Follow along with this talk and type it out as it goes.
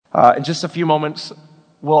In just a few moments,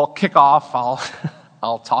 we'll kick off.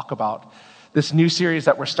 I'll talk about this new series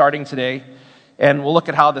that we're starting today, and we'll look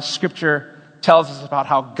at how the Scripture tells us about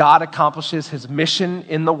how God accomplishes His mission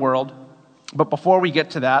in the world. But before we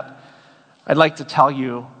get to that, I'd like to tell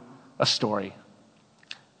you a story.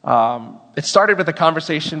 It started with a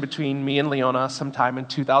conversation between me and Leona sometime in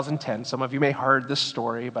 2010. Some of you may have heard this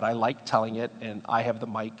story, but I like telling it, and I have the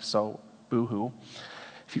mic, so boo-hoo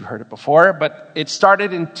if you've heard it before. But it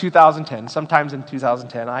started in 2010, sometimes in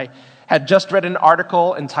 2010. I had just read an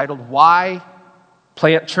article entitled "Why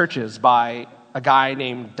Plant Churches" by a guy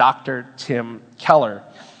named Dr. Tim Keller.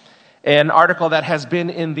 An article that has been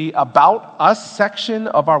in the About Us section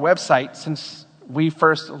of our website since we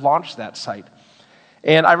first launched that site.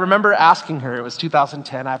 And I remember asking her, it was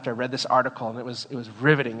 2010 after I read this article, and it was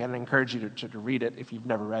riveting, and I encourage you to read it if you've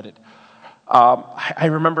never read it. I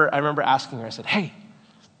remember asking her, I said, hey,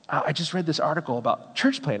 I just read this article about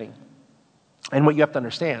church planting. And what you have to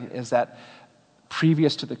understand is that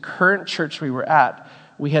previous to the current church we were at,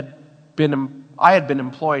 I had been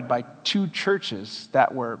employed by two churches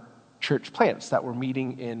that were church plants that were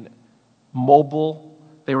meeting in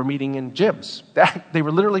they were meeting in gyms. They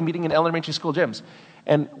were literally meeting in elementary school gyms.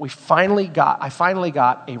 And I finally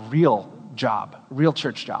got a real job, real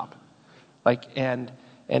church job. And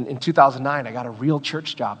in 2009, I got a real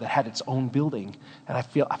church job that had its own building. And I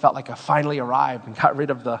felt like I finally arrived and got rid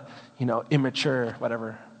of the, immature,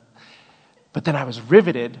 whatever. But then I was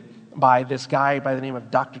riveted by this guy by the name of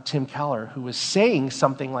Dr. Tim Keller, who was saying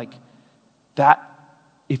something like that.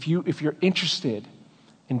 If you're interested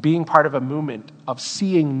in being part of a movement of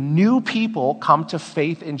seeing new people come to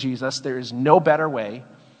faith in Jesus, there is no better way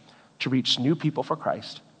to reach new people for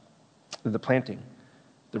Christ than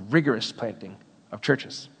the rigorous planting of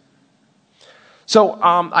churches. So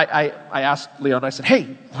I asked Leon, I said, hey,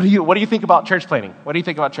 what do you think about church planting? What do you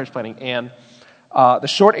think about church planting? And the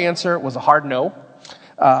short answer was a hard no.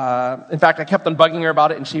 In fact, I kept on bugging her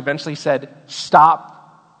about it, and she eventually said,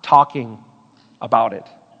 stop talking about it.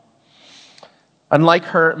 Unlike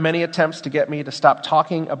her many attempts to get me to stop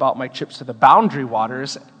talking about my trips to the Boundary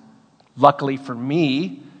Waters, luckily for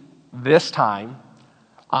me, this time,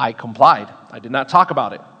 I complied. I did not talk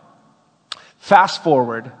about it. Fast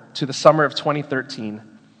forward to the summer of 2013.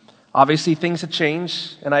 Obviously, things had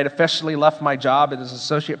changed, and I had officially left my job as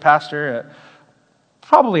associate pastor at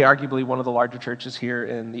probably arguably one of the larger churches here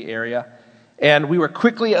in the area. And we were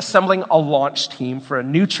quickly assembling a launch team for a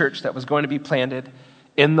new church that was going to be planted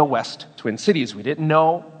in the West Twin Cities. We didn't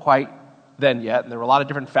know quite then yet, and there were a lot of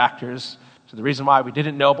different factors to the reason why we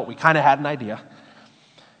didn't know, but we kind of had an idea.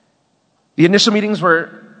 The initial meetings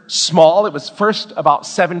were small. It was first about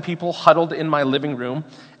 7 people huddled in my living room,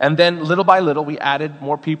 and then little by little we added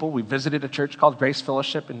more people. We visited a church called Grace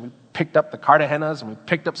Fellowship, and we picked up the Cartagenas, and we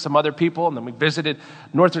picked up some other people, and then we visited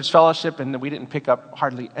Northridge Fellowship, and then we didn't pick up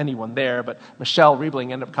hardly anyone there, but Michelle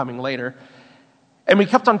Riebling ended up coming later. And we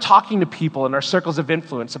kept on talking to people in our circles of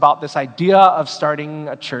influence about this idea of starting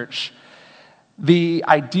a church, the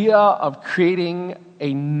idea of creating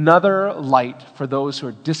another light for those who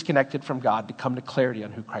are disconnected from God to come to clarity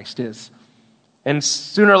on who Christ is. And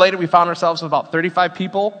sooner or later, we found ourselves with about 35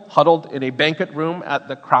 people huddled in a banquet room at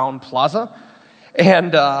the Crown Plaza.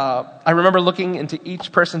 And I remember looking into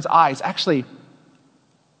each person's eyes. Actually,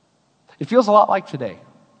 it feels a lot like today,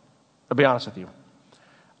 I'll be honest with you.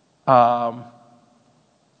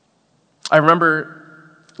 I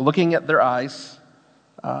remember looking at their eyes,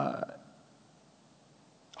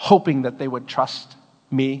 hoping that they would trust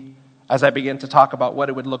me as I began to talk about what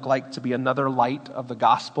it would look like to be another light of the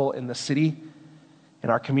gospel in the city, in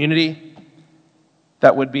our community,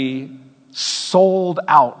 that would be sold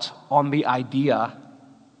out on the idea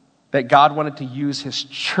that God wanted to use His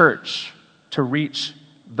church to reach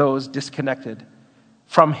those disconnected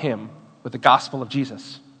from Him with the gospel of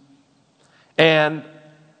Jesus. And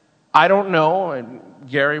I don't know, and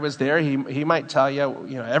Gary was there, he might tell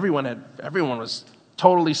you, everyone was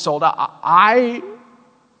totally sold out.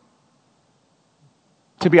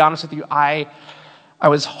 To be honest with you, I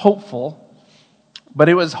was hopeful, but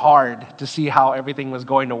it was hard to see how everything was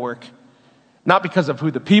going to work. Not because of who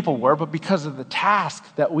the people were, but because of the task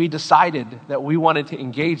that we decided that we wanted to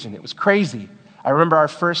engage in. It was crazy. I remember our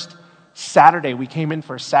first Saturday, we came in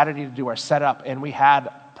for a Saturday to do our setup, and we had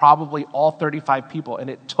probably all 35 people, and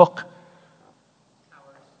it took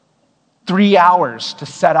 3 hours to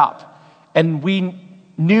set up. And we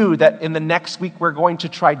knew that in the next week we're going to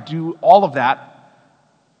try to do all of that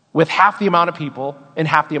with half the amount of people in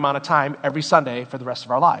half the amount of time every Sunday for the rest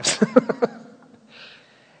of our lives.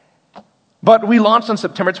 But we launched on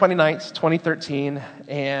September 29th, 2013,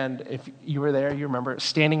 and if you were there, you remember,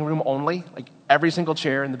 standing room only. Like every single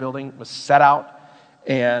chair in the building was set out,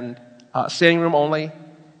 and standing room only.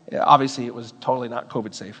 Obviously, it was totally not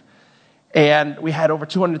COVID safe. And we had over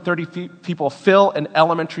 230 people fill an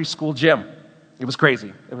elementary school gym. It was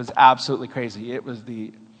crazy. It was absolutely crazy. It was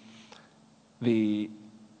the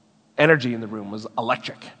energy in the room was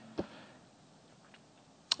electric.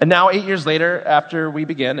 And now, 8 years later, after we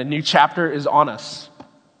began, a new chapter is on us.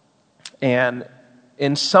 And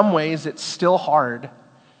in some ways, it's still hard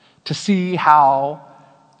to see how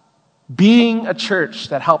being a church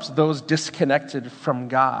that helps those disconnected from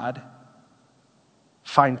God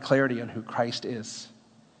find clarity on who Christ is.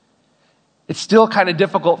 It's still kind of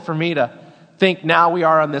difficult for me to think now we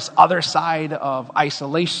are on this other side of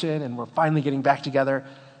isolation and we're finally getting back together.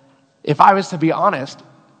 If I was to be honest,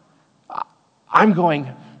 I'm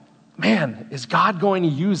going, man, is God going to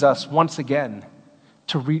use us once again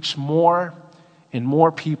to reach more and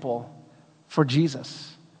more people for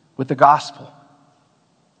Jesus with the gospel?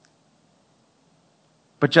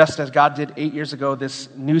 But just as God did 8 years ago, this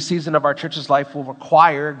new season of our church's life will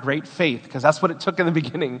require great faith, because that's what it took in the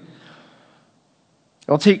beginning.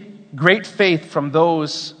 It will take great faith from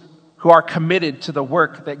those who are committed to the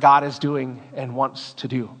work that God is doing and wants to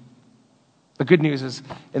do. The good news is,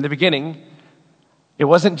 in the beginning, it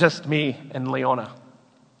wasn't just me and Leona.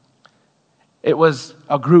 It was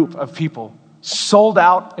a group of people sold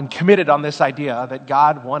out and committed on this idea that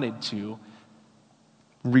God wanted to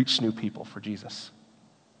reach new people for Jesus.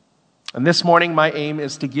 And this morning, my aim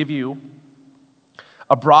is to give you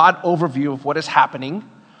a broad overview of what is happening,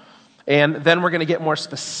 and then we're going to get more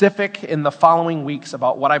specific in the following weeks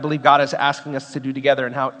about what I believe God is asking us to do together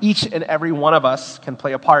and how each and every one of us can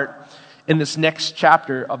play a part in this next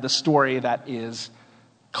chapter of the story that is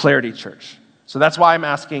Clarity Church. So that's why I'm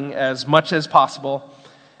asking as much as possible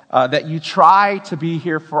that you try to be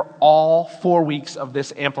here for all 4 weeks of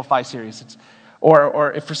this Amplify series.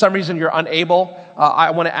 Or if for some reason you're unable,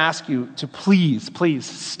 I want to ask you to please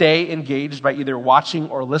stay engaged by either watching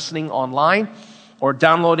or listening online or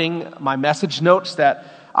downloading my message notes that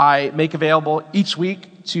I make available each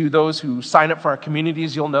week to those who sign up for our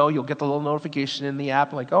communities. You'll get the little notification in the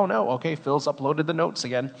app like, oh no, okay, Phil's uploaded the notes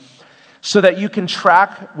again, so that you can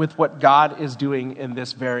track with what God is doing in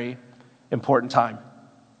this very important time.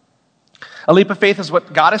 A leap of faith is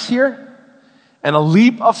what got us here, and a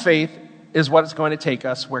leap of faith is what it's going to take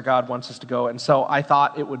us where God wants us to go. And so I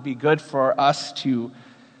thought it would be good for us to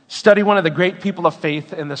study one of the great people of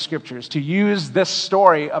faith in the scriptures, to use this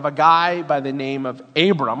story of a guy by the name of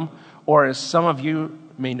Abram, or as some of you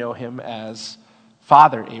may know him as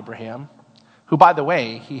Father Abraham, who, by the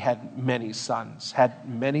way, he had many sons.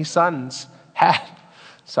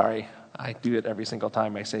 Sorry, I do it every single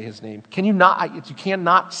time I say his name. You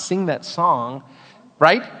cannot sing that song,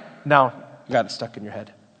 right? Now, you got it stuck in your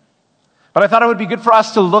head. But I thought it would be good for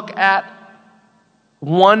us to look at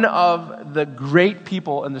one of the great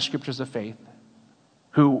people in the scriptures of faith,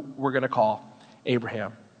 who we're going to call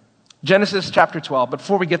Abraham. Genesis chapter 12. But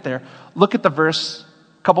before we get there, look at a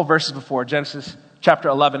couple verses before. Genesis chapter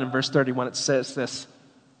 11 and verse 31. It says this: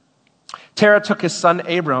 Terah took his son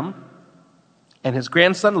Abram and his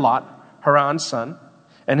grandson Lot, Haran's son,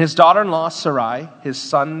 and his daughter-in-law Sarai, his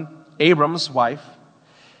son Abram's wife,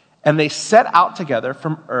 and they set out together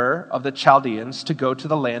from Ur of the Chaldeans to go to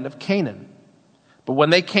the land of Canaan. But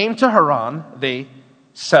when they came to Haran, they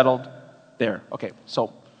settled there. Okay,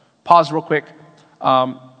 so pause real quick.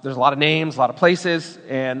 There's a lot of names, a lot of places,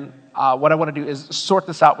 and what I want to do is sort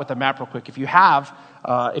this out with a map real quick. If you have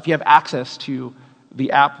access to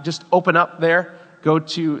the app, just open up there, go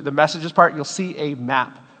to the messages part. You'll see a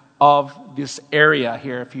map of this area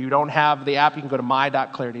here. If you don't have the app, you can go to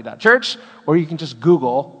my.clarity.church, or you can just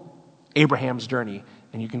Google Abraham's journey,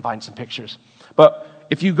 and you can find some pictures. But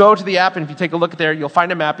if you go to the app and if you take a look at there, you'll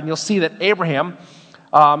find a map, and you'll see that Abraham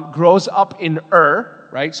grows up in Ur,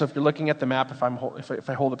 right? So if you're looking at the map, if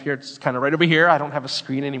I hold up here, it's kind of right over here. I don't have a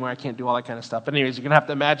screen anymore. I can't do all that kind of stuff. But anyways, you're going to have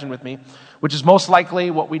to imagine with me, which is most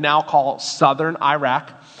likely what we now call southern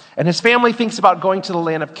Iraq. And his family thinks about going to the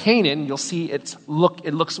land of Canaan. You'll see it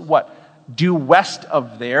looks due west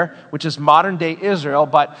of there, which is modern-day Israel,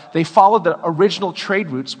 but they followed the original trade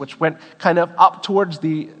routes, which went kind of up towards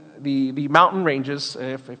the mountain ranges.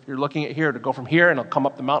 If you're looking at here, to go from here, and it'll come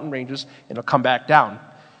up the mountain ranges, and it'll come back down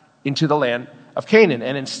into the land of Canaan.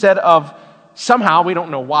 And instead of, somehow, we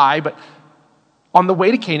don't know why, but on the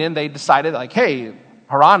way to Canaan, they decided, like, hey,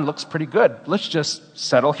 Haran looks pretty good. Let's just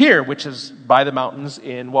settle here, which is by the mountains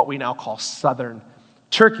in what we now call southern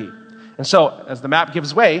Turkey. And so, as the map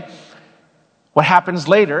gives way, What happens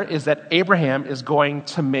later is that Abraham is going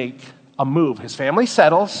to make a move. His family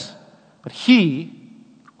settles, but he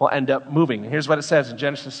will end up moving. And here's what it says in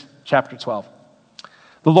Genesis chapter 12.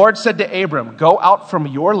 The Lord said to Abram, "Go out from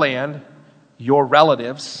your land, your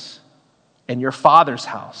relatives, and your father's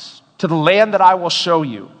house, to the land that I will show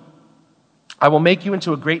you. I will make you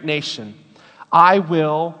into a great nation. I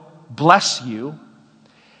will bless you.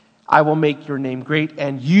 I will make your name great,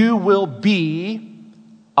 and you will be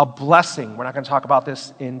a blessing." We're not going to talk about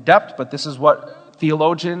this in depth, but this is what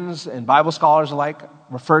theologians and Bible scholars alike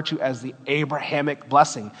refer to as the Abrahamic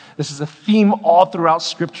blessing. This is a theme all throughout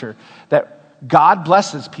Scripture, that God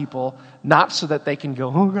blesses people not so that they can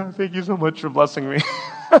go, "Oh God, thank you so much for blessing me."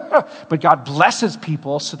 But God blesses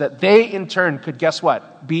people so that they in turn could, guess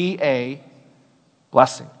what? Be a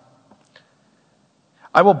blessing.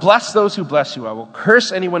 "I will bless those who bless you. I will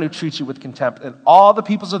curse anyone who treats you with contempt, and all the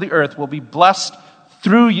peoples of the earth will be blessed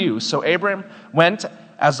through you." So Abram went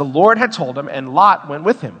as the Lord had told him, and Lot went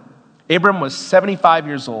with him. Abram was 75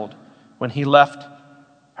 years old when he left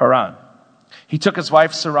Haran. He took his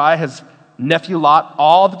wife Sarai, his nephew Lot,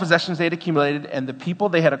 all the possessions they had accumulated, and the people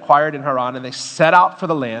they had acquired in Haran, and they set out for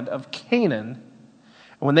the land of Canaan.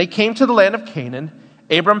 And when they came to the land of Canaan,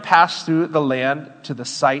 Abram passed through the land to the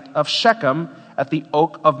site of Shechem at the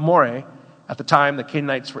oak of Moreh. At the time, the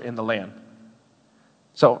Canaanites were in the land.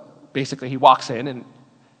 So basically, he walks in, and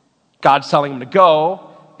God's telling him to go,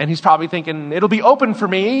 and he's probably thinking, it'll be open for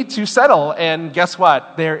me to settle. And guess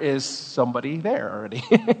what? There is somebody there already.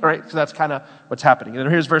 Right? So that's kind of what's happening. And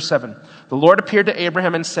then here's verse 7. The Lord appeared to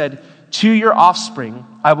Abraham and said, "To your offspring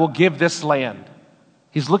I will give this land."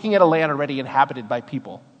 He's looking at a land already inhabited by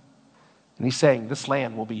people. And he's saying, this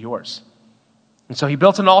land will be yours. And so he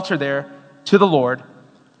built an altar there to the Lord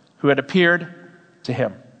who had appeared to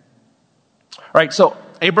him. All right, so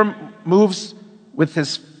Abram moves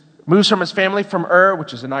from his family from Ur,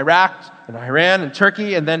 which is in Iraq, and Iran, and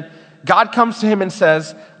Turkey, and then God comes to him and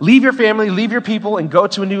says, "Leave your family, leave your people, and go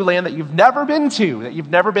to a new land that you've never been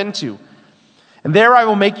to, And there I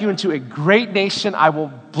will make you into a great nation. I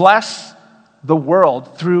will bless the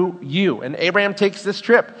world through you." And Abraham takes this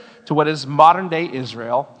trip to what is modern-day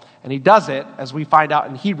Israel, and he does it, as we find out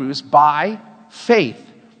in Hebrews, by faith.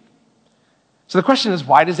 So the question is,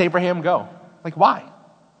 why does Abraham go? Like, why?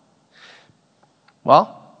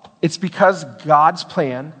 Well, it's because God's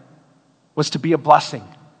plan was to be a blessing,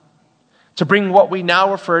 to bring what we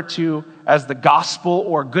now refer to as the gospel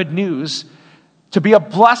or good news, to be a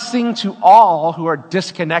blessing to all who are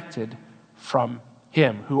disconnected from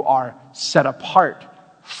him, who are set apart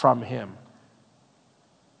from him.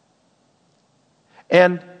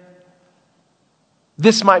 And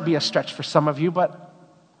this might be a stretch for some of you, but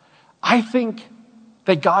I think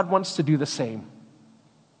that God wants to do the same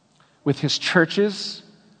with his churches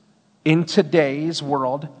in today's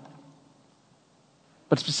world.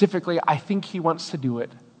 But specifically, I think he wants to do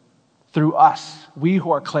it through us, we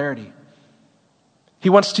who are Clarity. He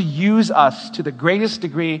wants to use us to the greatest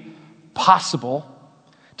degree possible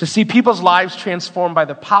to see people's lives transformed by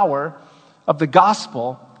the power of the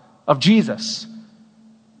gospel of Jesus.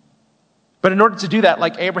 But in order to do that,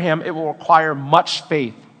 like Abraham, it will require much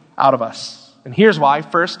faith out of us. And here's why.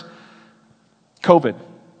 First, COVID,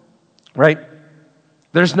 right?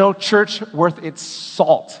 There's no church worth its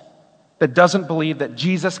salt that doesn't believe that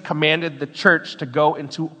Jesus commanded the church to go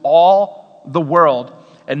into all the world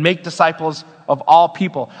and make disciples of all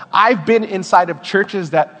people. I've been inside of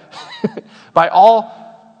churches that, by all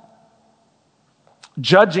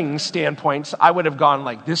judging standpoints, I would have gone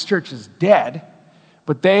like, this church is dead.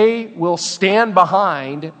 But they will stand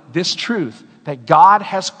behind this truth that God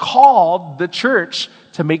has called the church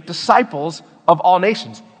to make disciples of all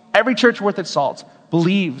nations. Every church worth its salt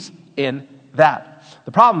believes in that.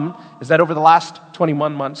 The problem is that over the last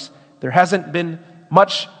 21 months, there hasn't been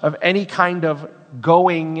much of any kind of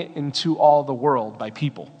going into all the world by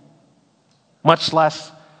people, much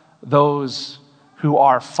less those who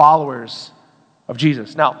are followers of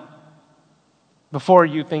Jesus. Now, before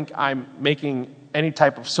you think I'm making any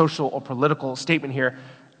type of social or political statement here,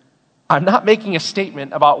 I'm not making a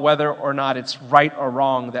statement about whether or not it's right or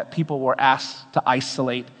wrong that people were asked to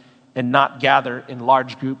isolate and not gather in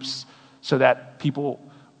large groups so that people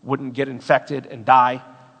wouldn't get infected and die.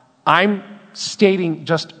 I'm stating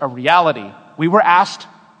just a reality. We were asked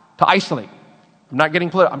to isolate. I'm not getting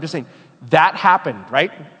political. I'm just saying that happened,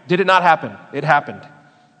 right? Did it not happen? It happened.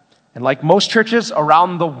 And like most churches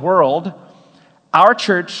around the world, our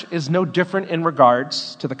church is no different in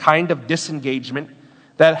regards to the kind of disengagement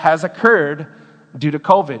that has occurred due to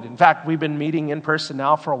COVID. In fact, we've been meeting in person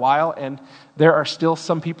now for a while, and there are still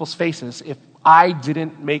some people's faces, if I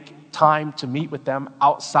didn't make time to meet with them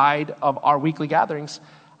outside of our weekly gatherings,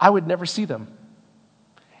 I would never see them.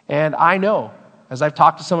 And I know, as I've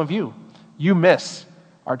talked to some of you, you miss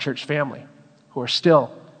our church family who are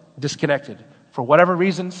still disconnected for whatever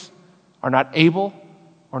reasons, are not able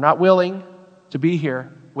or not willing to be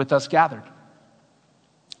here with us gathered.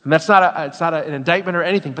 And it's not an indictment or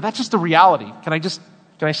anything, but that's just the reality. Can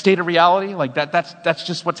I state a reality? Like that's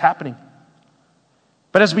just what's happening.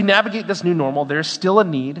 But as we navigate this new normal, there's still a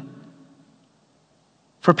need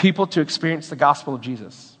for people to experience the gospel of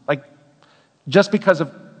Jesus. Like, just because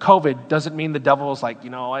of COVID doesn't mean the devil is like, you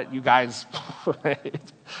know what, you guys,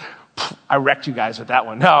 I wrecked you guys with that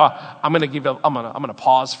one. No, I'm gonna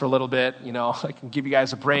pause for a little bit, I can give you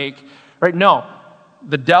guys a break. Right? No.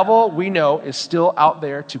 The devil, we know, is still out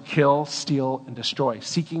there to kill, steal, and destroy,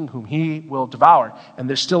 seeking whom he will devour. And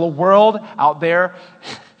there's still a world out there,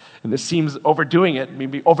 and this seems overdoing it,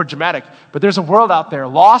 maybe overdramatic, but there's a world out there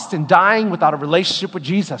lost and dying without a relationship with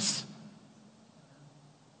Jesus.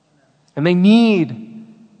 And they need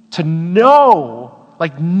to know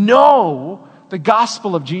the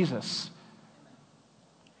gospel of Jesus.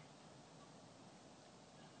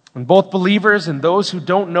 And both believers and those who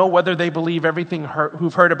don't know whether they believe everything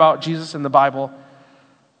who've heard about Jesus in the Bible,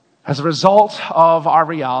 as a result of our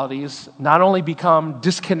realities, not only become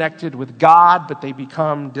disconnected with God, but they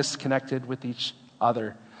become disconnected with each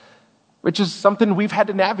other, which is something we've had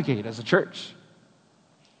to navigate as a church.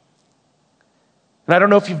 And I don't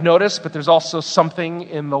know if you've noticed, but there's also something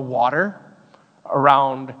in the water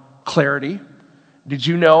around clarity. Did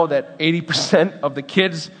you know that 80% of the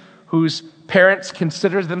kids whose parents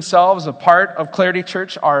consider themselves a part of Clarity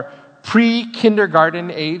Church are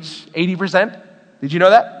pre-kindergarten age? 80%? Did you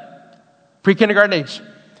know that? Pre-kindergarten age.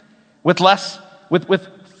 With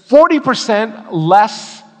 40%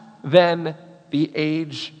 less than the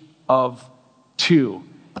age of 2.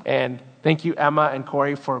 And thank you, Emma and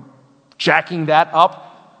Corey, for jacking that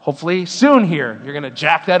up. Hopefully soon here, you're going to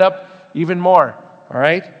jack that up even more. All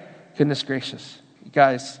right? Goodness gracious. You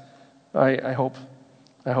guys, I hope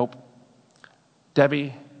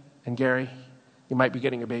Debbie and Gary, you might be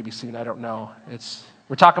getting a baby soon. I don't know.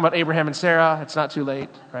 We're talking about Abraham and Sarah. It's not too late,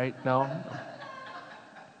 right? No.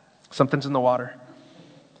 Something's in the water.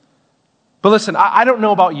 But listen, I don't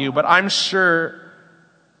know about you, but I'm sure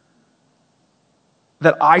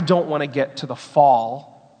that I don't want to get to the fall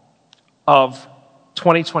of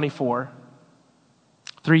 2024,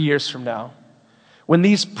 3 years from now, when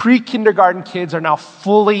these pre-kindergarten kids are now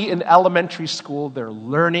fully in elementary school. They're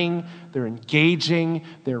learning, they're engaging,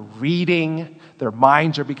 they're reading, their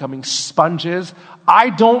minds are becoming sponges. I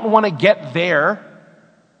don't want to get there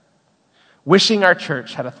wishing our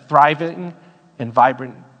church had a thriving and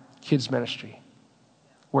vibrant kids ministry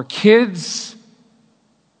where kids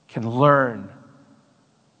can learn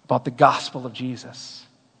about the gospel of Jesus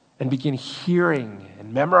and begin hearing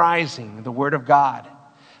and memorizing the Word of God,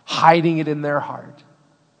 hiding it in their heart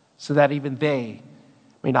so that even they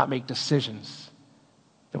may not make decisions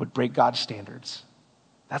that would break God's standards.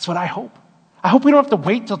 That's what I hope. I hope we don't have to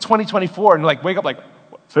wait till 2024 and wake up like,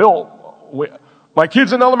 Phil, my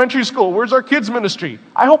kid's in elementary school. Where's our kids ministry?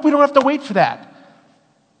 I hope we don't have to wait for that.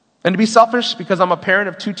 And to be selfish, because I'm a parent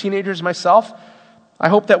of 2 teenagers myself, I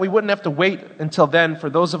hope that we wouldn't have to wait until then for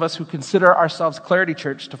those of us who consider ourselves Clarity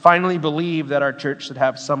Church to finally believe that our church should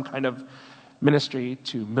have some kind of ministry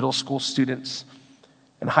to middle school students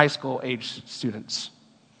and high school age students.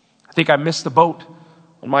 I think I missed the boat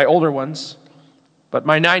on my older ones, but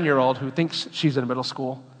my 9-year-old who thinks she's in middle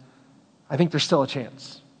school, I think there's still a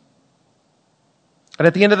chance. And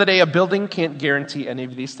at the end of the day, a building can't guarantee any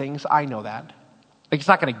of these things. I know that. It's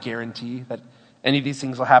not going to guarantee that any of these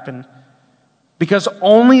things will happen, because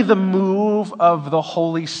only the move of the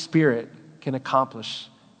Holy Spirit can accomplish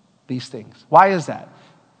these things. Why is that?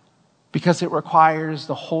 Because it requires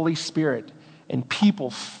the Holy Spirit and people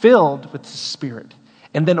filled with the Spirit,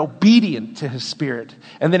 and then obedient to His Spirit,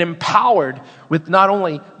 and then empowered with not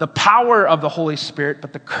only the power of the Holy Spirit,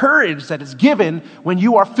 but the courage that is given when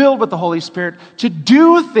you are filled with the Holy Spirit to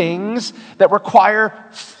do things that require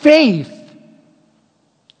faith.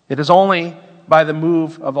 It is only by the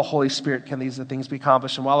move of the Holy Spirit can these things be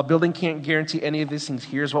accomplished. And while a building can't guarantee any of these things,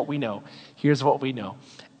 here's what we know. Here's what we know.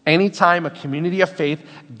 Anytime a community of faith,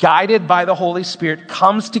 guided by the Holy Spirit,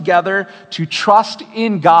 comes together to trust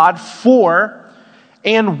in God for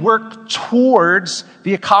and work towards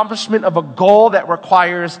the accomplishment of a goal that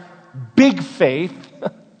requires big faith,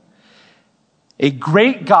 a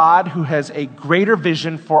great God who has a greater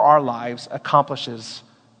vision for our lives accomplishes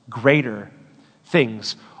greater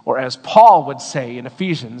things. Or as Paul would say in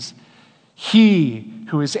Ephesians, He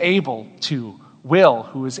who is able to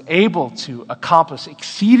who is able to accomplish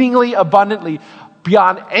exceedingly abundantly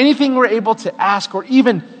beyond anything we're able to ask or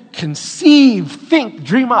even conceive, think,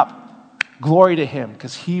 dream up. Glory to him,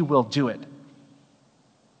 because he will do it.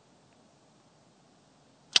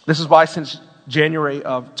 This is why since January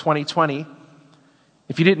of 2020,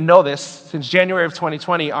 if you didn't know this, since January of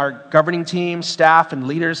 2020, our governing team, staff, and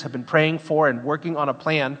leaders have been praying for and working on a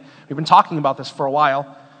plan. We've been talking about this for a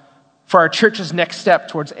while, for our church's next step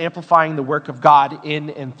towards amplifying the work of God in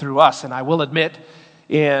and through us. And I will admit,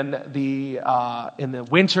 in the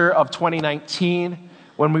winter of 2019,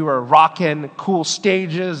 when we were rocking cool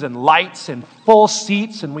stages and lights and full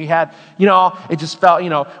seats, and we had, it just felt,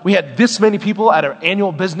 we had this many people at our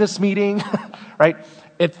annual business meeting, right?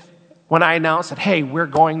 When I announced that, hey, we're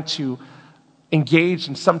going to engage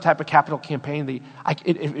in some type of capital campaign,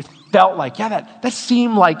 it felt like, that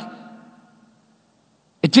seemed like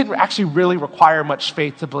it didn't actually really require much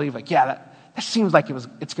faith to believe, that seems like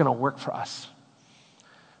it's going to work for us.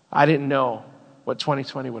 I didn't know what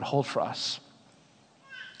 2020 would hold for us.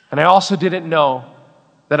 And I also didn't know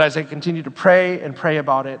that as I continued to pray and pray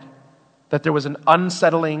about it, that there was an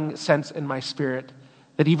unsettling sense in my spirit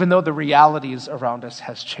that even though the realities around us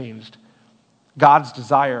has changed, God's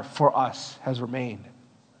desire for us has remained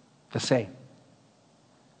the same.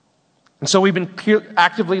 And so we've been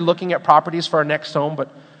actively looking at properties for our next home,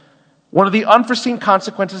 but one of the unforeseen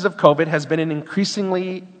consequences of COVID has been an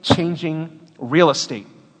increasingly changing real estate.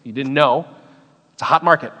 You didn't know, it's a hot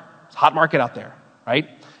market. It's a hot market out there, right?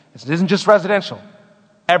 It isn't just residential,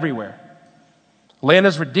 everywhere. Land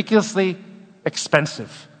is ridiculously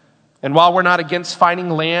expensive. And while we're not against finding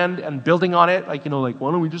land and building on it, why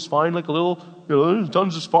don't we just find a little, there's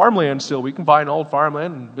tons of farmland still. We can find old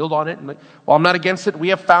farmland and build on it. And while I'm not against it, we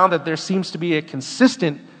have found that there seems to be a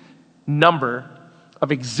consistent number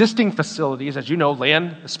of existing facilities. As you know,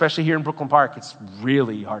 land, especially here in Brooklyn Park, it's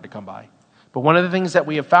really hard to come by. But one of the things that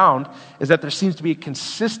we have found is that there seems to be a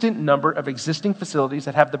consistent number of existing facilities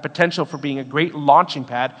that have the potential for being a great launching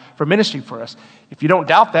pad for ministry for us. If you don't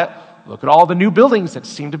doubt that, look at all the new buildings that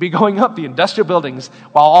seem to be going up, the industrial buildings,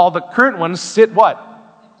 while all the current ones sit what?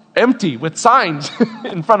 Empty with signs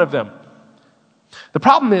in front of them. The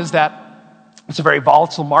problem is that it's a very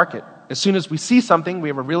volatile market. As soon as we see something, we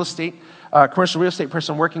have a commercial real estate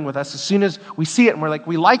person working with us. As soon as we see it and we're like,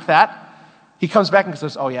 we like that, he comes back and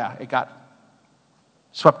says, oh yeah, it got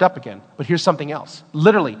swept up again. But here's something else.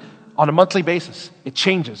 Literally, on a monthly basis, it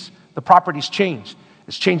changes. The properties change.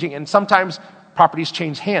 It's changing, and sometimes properties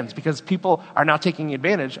change hands because people are now taking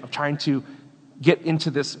advantage of trying to get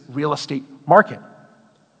into this real estate market.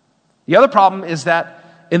 The other problem is that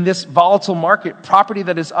in this volatile market, property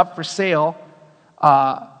that is up for sale,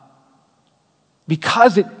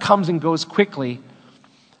 because it comes and goes quickly,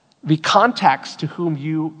 the contacts to whom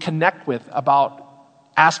you connect with about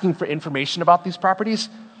asking for information about these properties,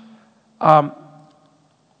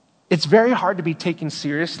 it's very hard to be taken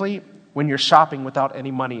seriously when you're shopping without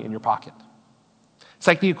any money in your pocket. It's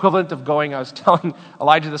like the equivalent of I was telling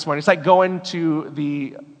Elijah this morning, it's like going to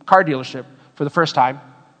the car dealership for the first time.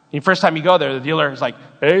 And the first time you go there, the dealer is like,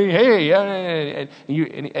 hey, yeah.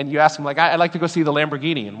 And you ask him, I'd like to go see the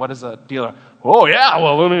Lamborghini. And what is the dealer? Oh, yeah,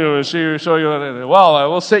 well, let me show you.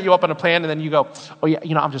 Well, we'll set you up on a plan. And then you go, oh,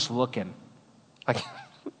 yeah, I'm just looking.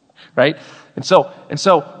 Right? And so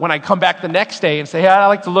when I come back the next day and say, hey, I'd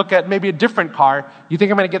like to look at maybe a different car, you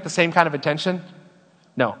think I'm going to get the same kind of attention?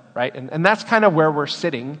 No, right? And that's kind of where we're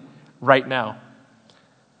sitting right now.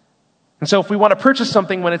 And so if we want to purchase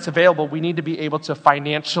something when it's available, we need to be able to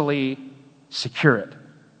financially secure it.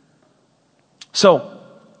 So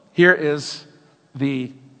here is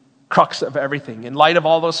the crux of everything. In light of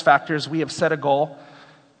all those factors, we have set a goal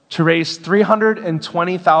to raise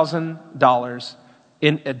 $320,000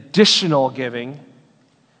 in additional giving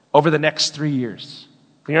over the next 3 years.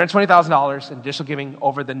 $320,000 in additional giving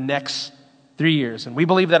over the next 3 years. And we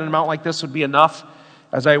believe that an amount like this would be enough.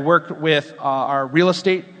 As I worked with our real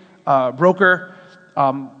estate broker,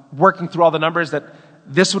 working through all the numbers, that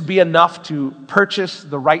this would be enough to purchase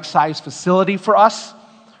the right size facility for us,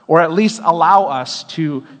 or at least allow us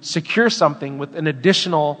to secure something with an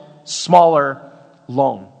additional smaller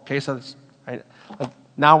loan. Okay, so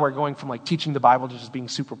now we're going from teaching the Bible to just being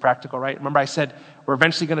super practical, right? Remember I said we're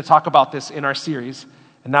eventually going to talk about this in our series,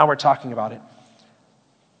 and now we're talking about it.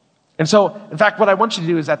 And so, in fact, what I want you to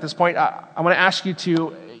do is at this point, I want to ask you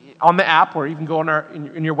to, on the app, or even go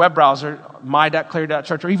in your web browser,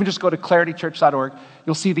 my.clarity.church, or even just go to claritychurch.org,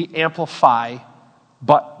 you'll see the Amplify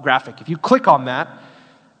graphic. If you click on that,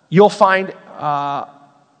 you'll find a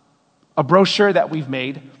brochure that we've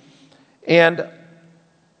made. And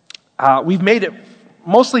We've made it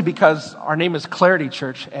mostly because our name is Clarity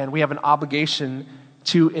Church, and we have an obligation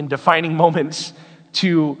to, in defining moments,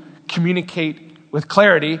 to communicate with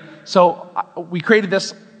clarity. So we created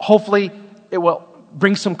this. Hopefully, it will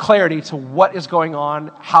bring some clarity to what is going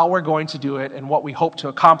on, how we're going to do it, and what we hope to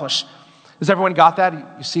accomplish. Has everyone got that?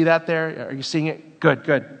 You see that there? Are you seeing it?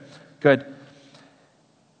 Good.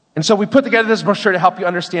 And so we put together this brochure to help you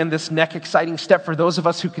understand this next exciting step for those of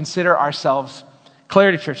us who consider ourselves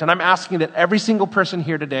Clarity Church. And I'm asking that every single person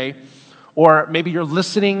here today, or maybe you're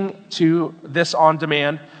listening to this on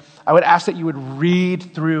demand, I would ask that you would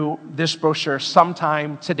read through this brochure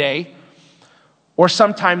sometime today or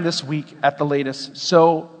sometime this week at the latest,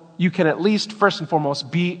 so you can at least, first and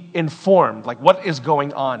foremost, be informed, like what is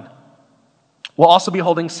going on. We'll also be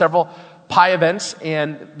holding several PI events,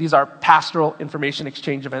 and these are pastoral information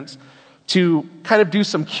exchange events, to kind of do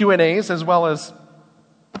some Q&As as well as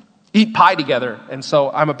eat pie together. And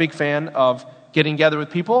so I'm a big fan of getting together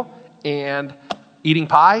with people and eating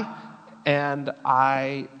pie, and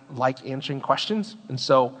I like answering questions. And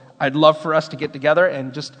so I'd love for us to get together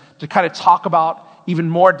and just to kind of talk about even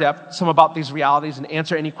more depth, some about these realities, and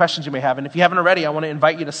answer any questions you may have. And if you haven't already, I want to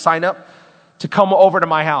invite you to sign up to come over to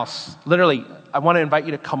my house. Literally, I want to invite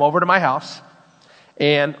you to come over to my house,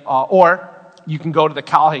 and or you can go to the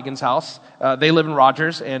Calhagen's house. They live in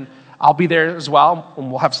Rogers, and I'll be there as well,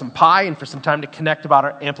 and we'll have some pie and for some time to connect about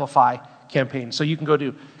our Amplify campaign. So you can go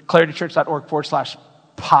to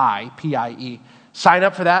claritychurch.org/pie, P-I-E. Sign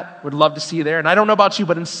up for that. Would love to see you there. And I don't know about you,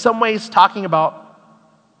 but in some ways, talking about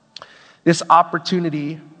this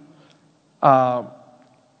opportunity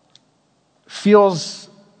feels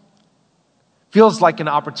like an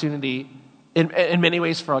opportunity in many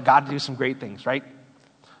ways for God to do some great things, right?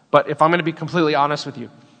 But if I'm going to be completely honest with you,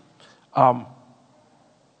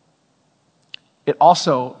 it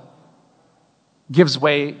also gives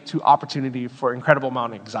way to opportunity for incredible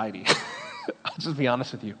amount of anxiety. I'll just be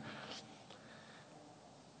honest with you.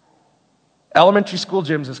 Elementary school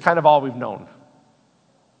gyms is kind of all we've known.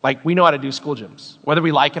 Like, we know how to do school gyms. Whether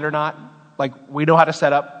we like it or not, like, we know how to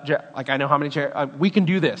set up, like, I know how many chairs, we can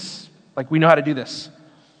do this. Like, we know how to do this.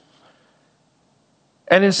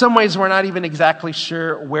 And in some ways, we're not even exactly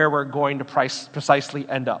sure where we're going to precisely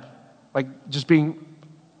end up. Like, just being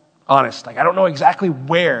honest. Like, I don't know exactly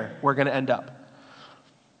where we're going to end up.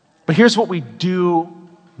 But here's what we do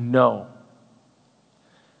know.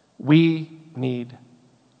 We need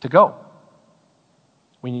to go.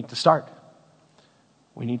 We need to start.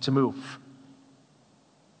 We need to move.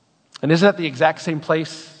 And isn't that the exact same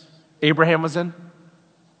place Abraham was in?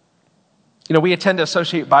 You know, we tend to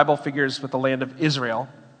associate Bible figures with the land of Israel.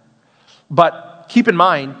 But keep in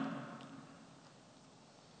mind,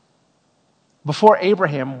 before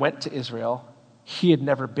Abraham went to Israel, he had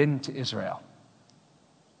never been to Israel.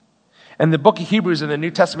 And the book of Hebrews in the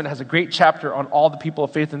New Testament has a great chapter on all the people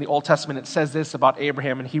of faith in the Old Testament. It says this about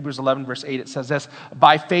Abraham in Hebrews 11, verse 8. It says this: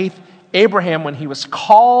 by faith, Abraham, when he was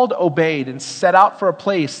called, obeyed and set out for a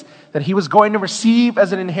place that he was going to receive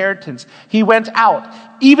as an inheritance. He went out,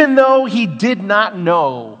 even though he did not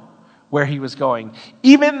know where he was going.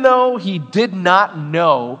 Even though he did not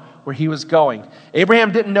know where he was going.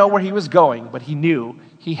 Abraham didn't know where he was going, but he knew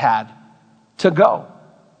he had to go.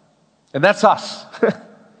 And that's us.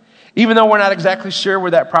 Even though we're not exactly sure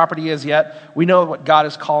where that property is yet, we know what God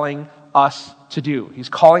is calling us to do. He's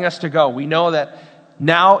calling us to go. We know that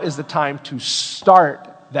now is the time to start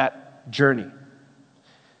that journey.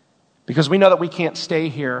 Because we know that we can't stay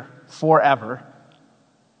here forever.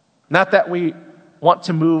 Not that we want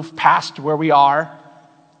to move past where we are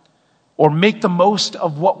or make the most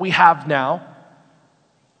of what we have now.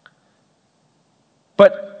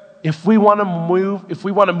 But if we want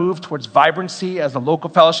to move towards vibrancy as a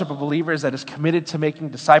local fellowship of believers that is committed to making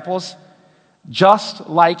disciples, just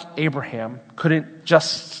like Abraham couldn't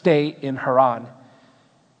just stay in Haran.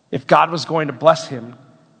 If God was going to bless him,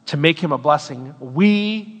 to make him a blessing,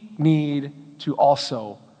 we need to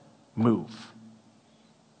also move.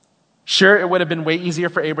 Sure, it would have been way easier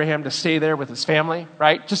for Abraham to stay there with his family,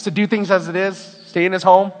 right? Just to do things as it is, stay in his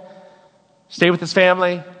home, stay with his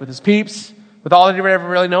family, with his peeps, with all that he ever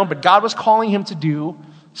really known. But God was calling him to do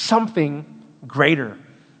something greater.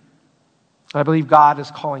 I believe God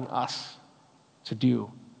is calling us to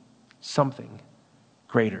do something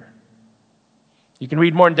greater. You can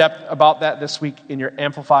read more in depth about that this week in your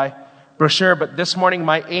Amplify brochure. But this morning,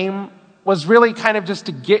 my aim was really kind of just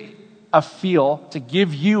to get a feel, to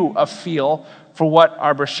give you a feel for what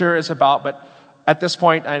our brochure is about. But at this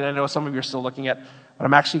point, and I know some of you are still looking at, what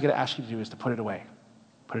I'm actually going to ask you to do is to put it away.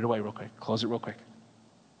 Put it away real quick. Close it real quick.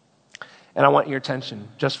 And I want your attention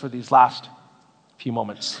just for these last few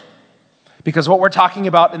moments. Because what we're talking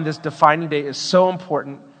about in this defining day is so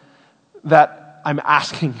important that I'm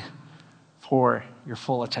asking for your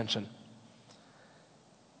full attention.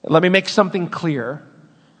 Let me make something clear.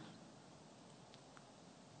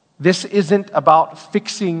 This isn't about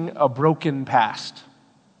fixing a broken past.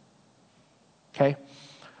 Okay?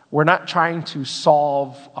 We're not trying to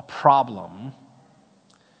solve a problem.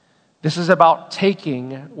 This is about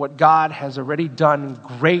taking what God has already done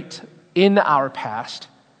great in our past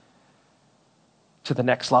to the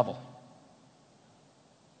next level.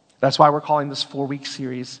 That's why we're calling this 4-week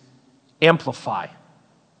series Amplify.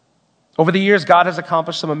 Over the years, God has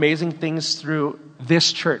accomplished some amazing things through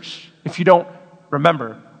this church. If you don't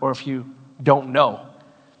remember, or if you don't know.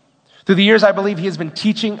 Through the years, I believe He has been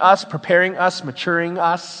teaching us, preparing us, maturing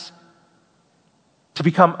us to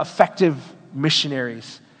become effective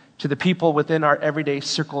missionaries to the people within our everyday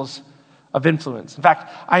circles of influence. In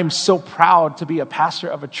fact, I am so proud to be a pastor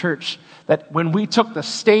of a church that when we took the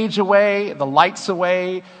stage away, the lights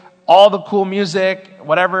away, all the cool music,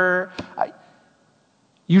 whatever,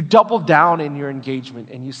 you doubled down in your engagement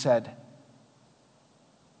and you said,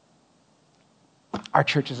 our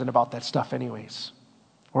church isn't about that stuff anyways.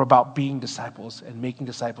 We're about being disciples and making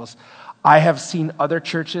disciples. I have seen other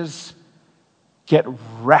churches get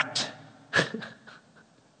wrecked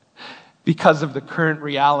because of the current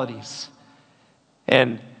realities.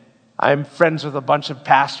 And I'm friends with a bunch of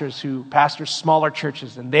pastors who pastor smaller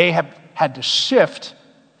churches, and they have had to shift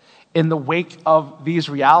in the wake of these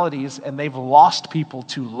realities, and they've lost people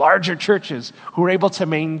to larger churches who are able to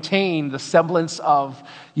maintain the semblance of,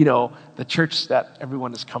 the church that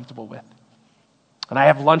everyone is comfortable with. And I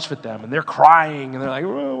have lunch with them, and they're crying, and they're like,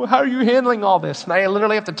 oh, how are you handling all this? And I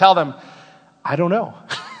literally have to tell them, I don't know.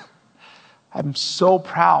 I'm so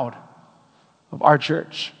proud of our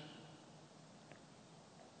church.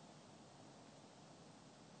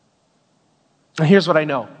 And here's what I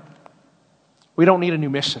know. We don't need a new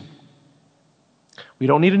mission. We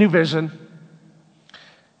don't need a new vision.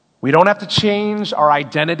 We don't have to change our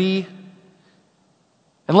identity.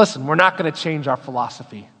 And listen, we're not going to change our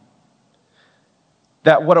philosophy.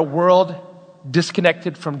 That what a world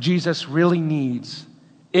disconnected from Jesus really needs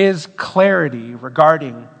is clarity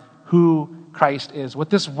regarding who Christ is. What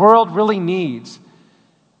this world really needs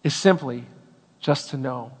is simply just to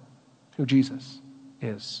know who Jesus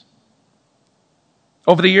is.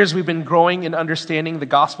 Over the years, we've been growing in understanding the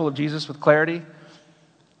gospel of Jesus with clarity.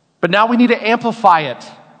 But now we need to amplify it.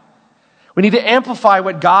 We need to amplify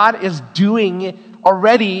what God is doing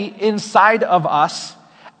already inside of us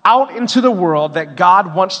out into the world that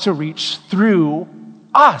God wants to reach through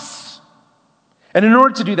us. And in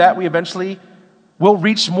order to do that, we eventually will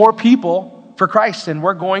reach more people for Christ. And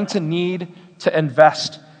we're going to need to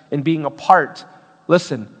invest in being a part,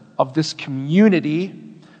 listen, of this community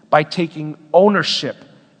by taking ownership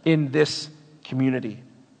in this community.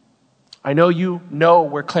 I know you know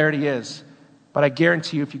where Clarity is, but I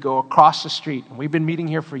guarantee you if you go across the street, and we've been meeting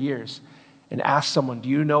here for years, and ask someone, do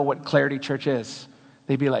you know what Clarity Church is?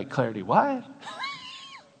 They'd be like, Clarity, what?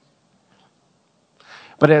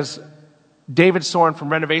 But as David Soren from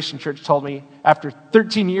Renovation Church told me, after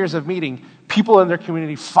 13 years of meeting, people in their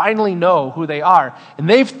community finally know who they are. And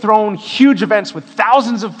they've thrown huge events with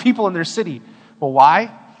thousands of people in their city. Well,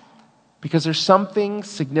 why? Because there's something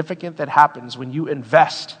significant that happens when you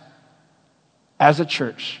invest as a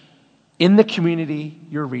church in the community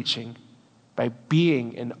you're reaching by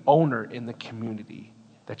being an owner in the community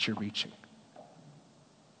that you're reaching.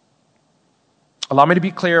 Allow me to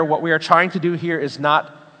be clear, what we are trying to do here is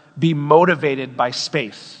not be motivated by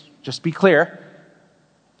space. Just be clear.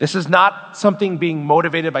 This is not something being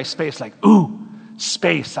motivated by space, like, ooh,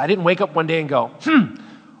 space. I didn't wake up one day and go,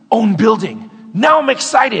 own building. Now I'm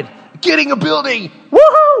excited. Getting a building.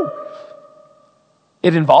 Woohoo!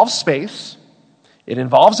 It involves space. It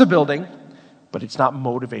involves a building, but it's not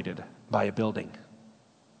motivated by a building.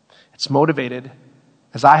 It's motivated,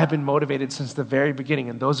 as I have been motivated since the very beginning,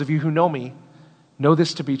 and those of you who know me know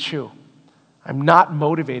this to be true. I'm not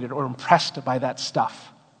motivated or impressed by that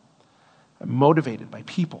stuff. I'm motivated by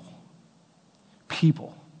people.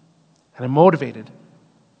 People. And I'm motivated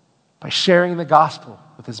by sharing the gospel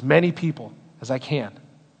with as many people as I can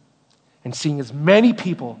and seeing as many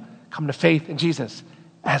people come to faith in Jesus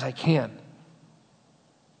as I can.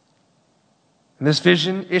 And this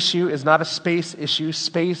vision issue is not a space issue.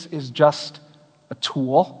 Space is just a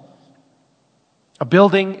tool. A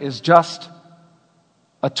building is just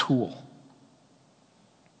a tool.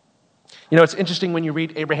 You know, it's interesting when you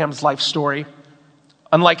read Abraham's life story.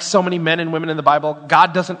 Unlike so many men and women in the Bible,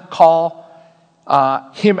 God doesn't call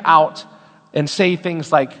him out and say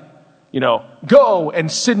things like, go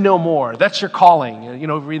and sin no more. That's your calling.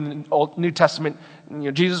 Read in the Old New Testament,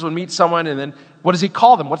 Jesus would meet someone, and then what does he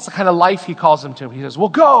call them? What's the kind of life he calls them to? He says, well,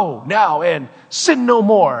 go now and sin no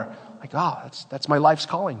more. Like, that's my life's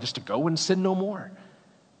calling, just to go and sin no more.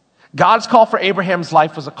 God's call for Abraham's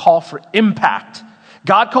life was a call for impact.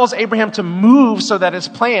 God calls Abraham to move so that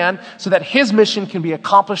his mission can be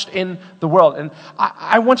accomplished in the world. And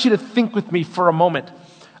I want you to think with me for a moment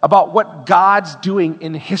about what God's doing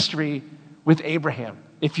in history with Abraham,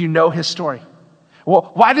 if you know his story.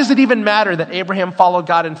 Well, why does it even matter that Abraham followed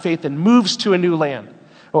God in faith and moves to a new land?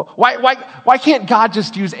 Well, why can't God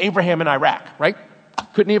just use Abraham in Iraq, right?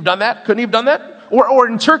 Couldn't he have done that? Or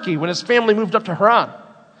in Turkey when his family moved up to Haran?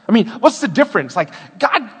 I mean, what's the difference? Like,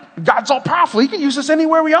 God's all powerful. He can use us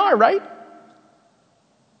anywhere we are, right?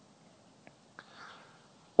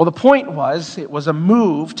 Well, the point it was a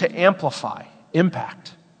move to amplify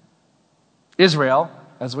impact. Israel,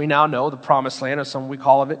 as we now know, the promised land, or some we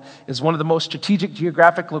call it, is one of the most strategic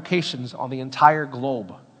geographic locations on the entire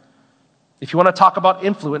globe. If you want to talk about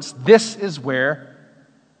influence, this is where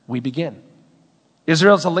we begin.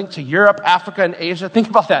 Israel is a link to Europe, Africa, and Asia. Think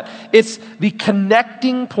about that. It's the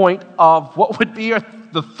connecting point of what would be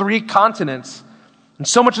the three continents. And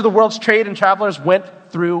so much of the world's trade and travelers went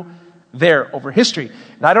through there over history.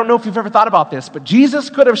 And I don't know if you've ever thought about this, but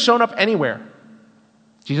Jesus could have shown up anywhere.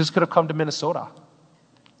 Jesus could have come to Minnesota,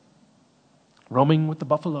 roaming with the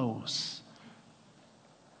buffaloes.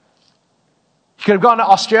 He could have gone to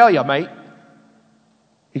Australia, mate.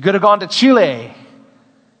 He could have gone to Chile.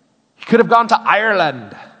 He could have gone to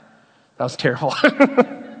Ireland. That was terrible.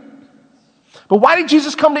 But why did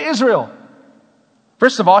Jesus come to Israel?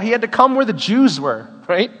 First of all, he had to come where the Jews were,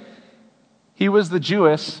 right? He was the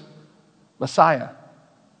Jewish Messiah.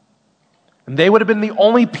 And they would have been the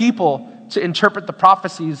only people to interpret the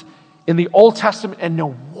prophecies in the Old Testament and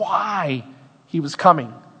know why he was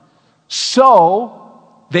coming, so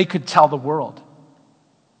they could tell the world.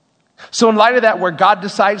 So in light of that, where God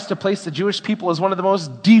decides to place the Jewish people as one of the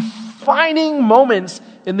most defining moments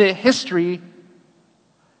in the history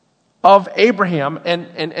of Abraham,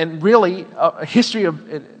 and really a history of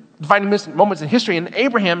defining moments in history, and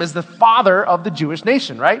Abraham is the father of the Jewish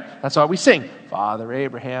nation, right? That's why we sing, Father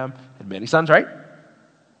Abraham had many sons, right?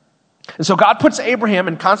 And so God puts Abraham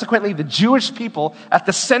and consequently the Jewish people at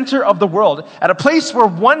the center of the world, at a place where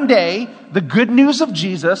one day the good news of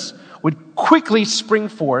Jesus would quickly spring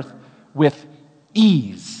forth with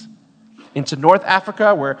ease into North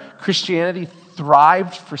Africa, where Christianity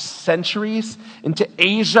thrived for centuries, into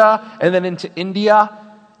Asia, and then into India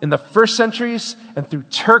in the first centuries, and through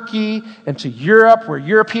Turkey and to Europe, where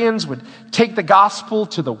Europeans would take the gospel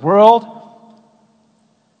to the world.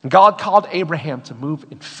 And God called Abraham to move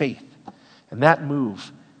in faith. And that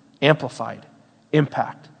move amplified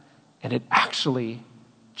impact. And it actually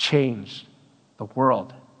changed the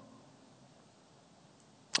world.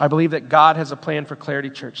 I believe that God has a plan for Clarity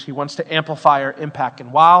Church. He wants to amplify our impact.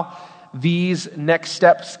 And while these next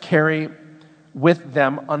steps carry with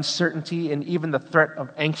them uncertainty and even the threat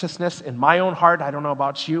of anxiousness in my own heart, I don't know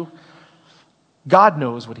about you, God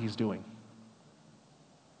knows what he's doing.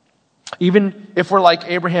 Even if we're like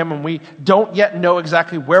Abraham and we don't yet know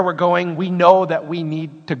exactly where we're going, we know that we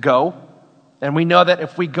need to go. And we know that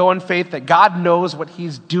if we go in faith, that God knows what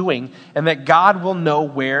he's doing and that God will know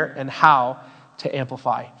where and how to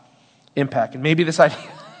amplify impact. And maybe this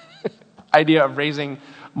idea of raising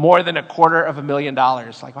more than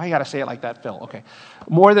 $250,000. Like, why you got to say it like that, Phil? Okay.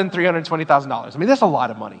 More than $320,000. I mean, that's a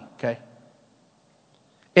lot of money, okay?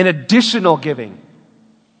 In additional giving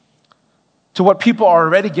to what people are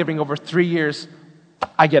already giving over 3 years,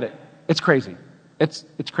 I get it. It's crazy. It's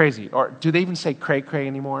crazy. Or do they even say cray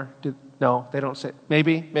anymore? No, they don't say.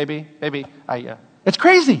 Maybe. It's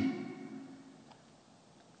crazy.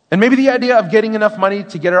 And maybe the idea of getting enough money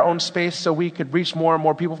to get our own space so we could reach more and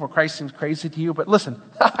more people for Christ seems crazy to you. But listen,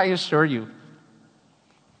 I assure you,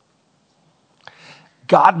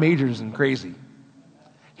 God majors in crazy.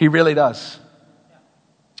 He really does.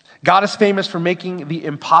 God is famous for making the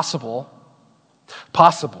impossible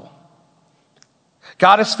possible.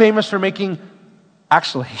 God is famous for making,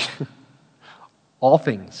 actually, all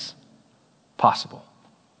things possible.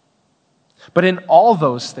 But in all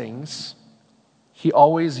those things, he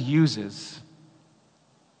always uses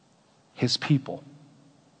his people.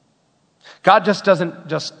 God just doesn't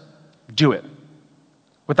just do it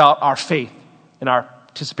without our faith and our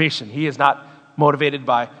participation. He is not motivated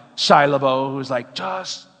by Shia LaBeouf, who's like,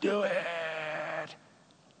 just do it.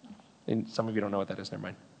 And some of you don't know what that is, never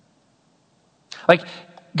mind. Like,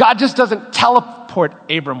 God just doesn't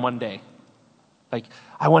teleport Abram one day. Like,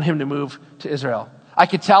 I want him to move to Israel. I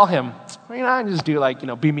could tell him, I just do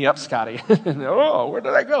beam me up, Scotty. Oh, where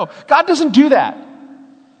did I go? God doesn't do that.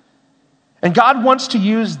 And God wants to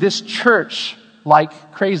use this church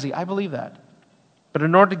like crazy. I believe that. But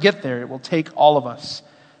in order to get there, it will take all of us.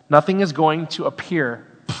 Nothing is going to appear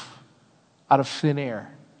out of thin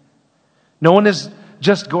air. No one is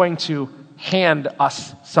just going to hand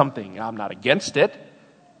us something. I'm not against it,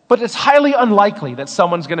 but it's highly unlikely that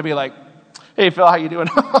someone's going to be like, hey, Phil, how you doing?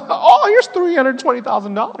 Oh, here's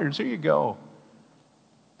 $320,000. Here you go.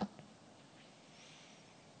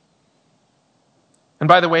 And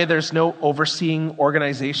by the way, there's no overseeing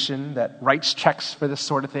organization that writes checks for this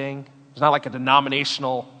sort of thing. It's not like a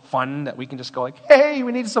denominational fund that we can just go hey,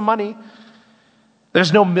 we need some money.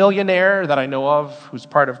 There's no millionaire that I know of who's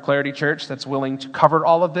part of Clarity Church that's willing to cover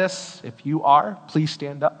all of this. If you are, please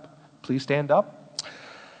stand up. Please stand up.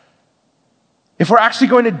 If we're actually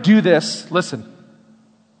going to do this, listen,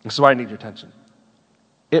 this is why I need your attention.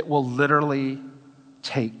 It will literally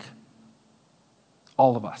take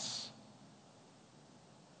all of us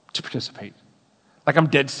to participate. I'm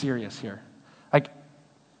dead serious here.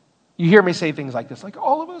 You hear me say things like this,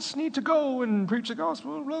 all of us need to go and preach the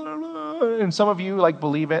gospel, blah, blah, blah. And some of you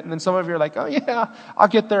believe it, and then some of you are like, oh yeah, I'll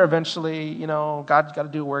get there eventually. God's got to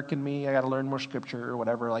do work in me. I got to learn more scripture or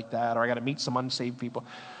whatever like that, or I got to meet some unsaved people.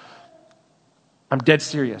 I'm dead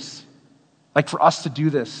serious. For us to do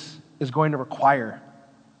this is going to require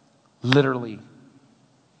literally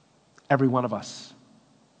every one of us.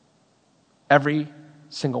 Every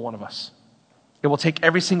single one of us. It will take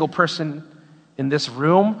every single person in this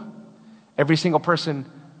room, every single person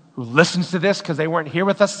who listens to this because they weren't here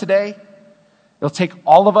with us today. It'll take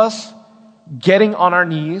all of us getting on our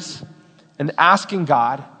knees and asking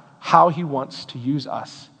God how he wants to use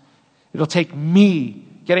us. It'll take me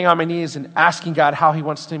getting on my knees and asking God how he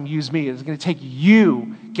wants to use me. It's going to take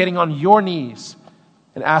you getting on your knees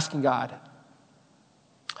and asking God,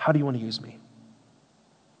 how do you want to use me?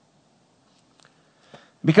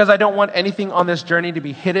 Because I don't want anything on this journey to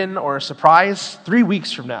be hidden or a surprise. 3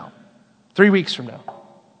 weeks from now.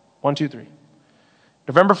 1, 2, 3.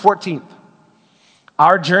 November 14th.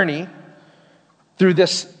 Our journey through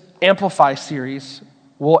this Amplify series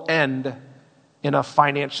will end in a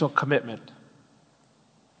financial commitment.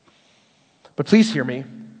 But please hear me.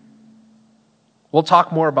 We'll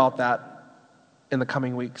talk more about that in the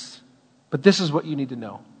coming weeks. But this is what you need to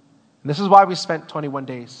know. And this is why we spent 21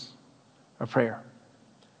 days of prayer.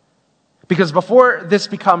 Because before this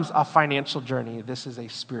becomes a financial journey, this is a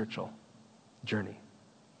spiritual journey.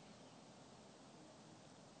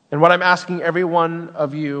 And what I'm asking every one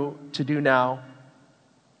of you to do now,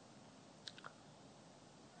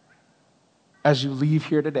 as you leave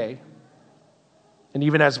here today, and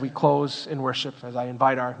even as we close in worship, as I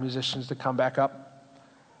invite our musicians to come back up,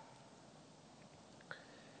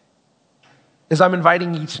 is I'm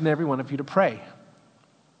inviting each and every one of you to pray.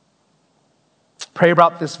 Pray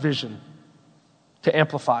about this vision to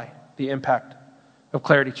amplify the impact of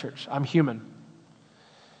Clarity Church. I'm human.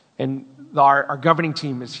 And our governing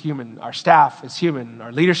team is human. Our staff is human.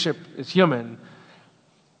 Our leadership is human.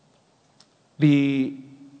 The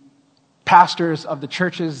pastors of the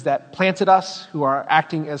churches that planted us, who are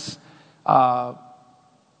acting as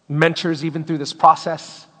mentors even through this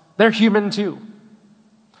process, they're human too.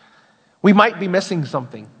 We might be missing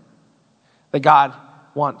something that God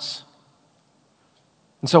wants.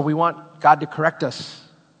 And so we want God to correct us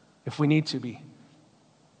if we need to be.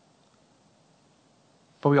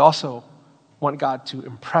 But we also want God to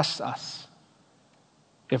impress us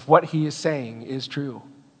if what he is saying is true.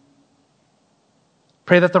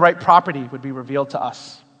 Pray that the right property would be revealed to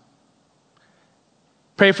us.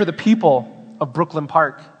 Pray for the people of Brooklyn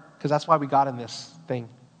Park, because that's why we got in this thing,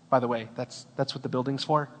 by the way. That's what the building's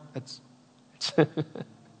for.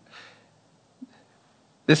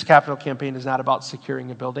 This capital campaign is not about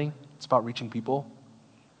securing a building. It's about reaching people.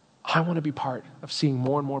 I want to be part of seeing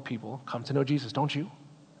more and more people come to know Jesus, don't you?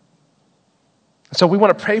 So we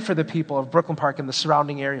want to pray for the people of Brooklyn Park and the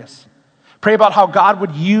surrounding areas. Pray about how God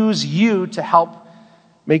would use you to help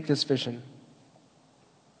make this vision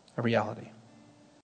a reality.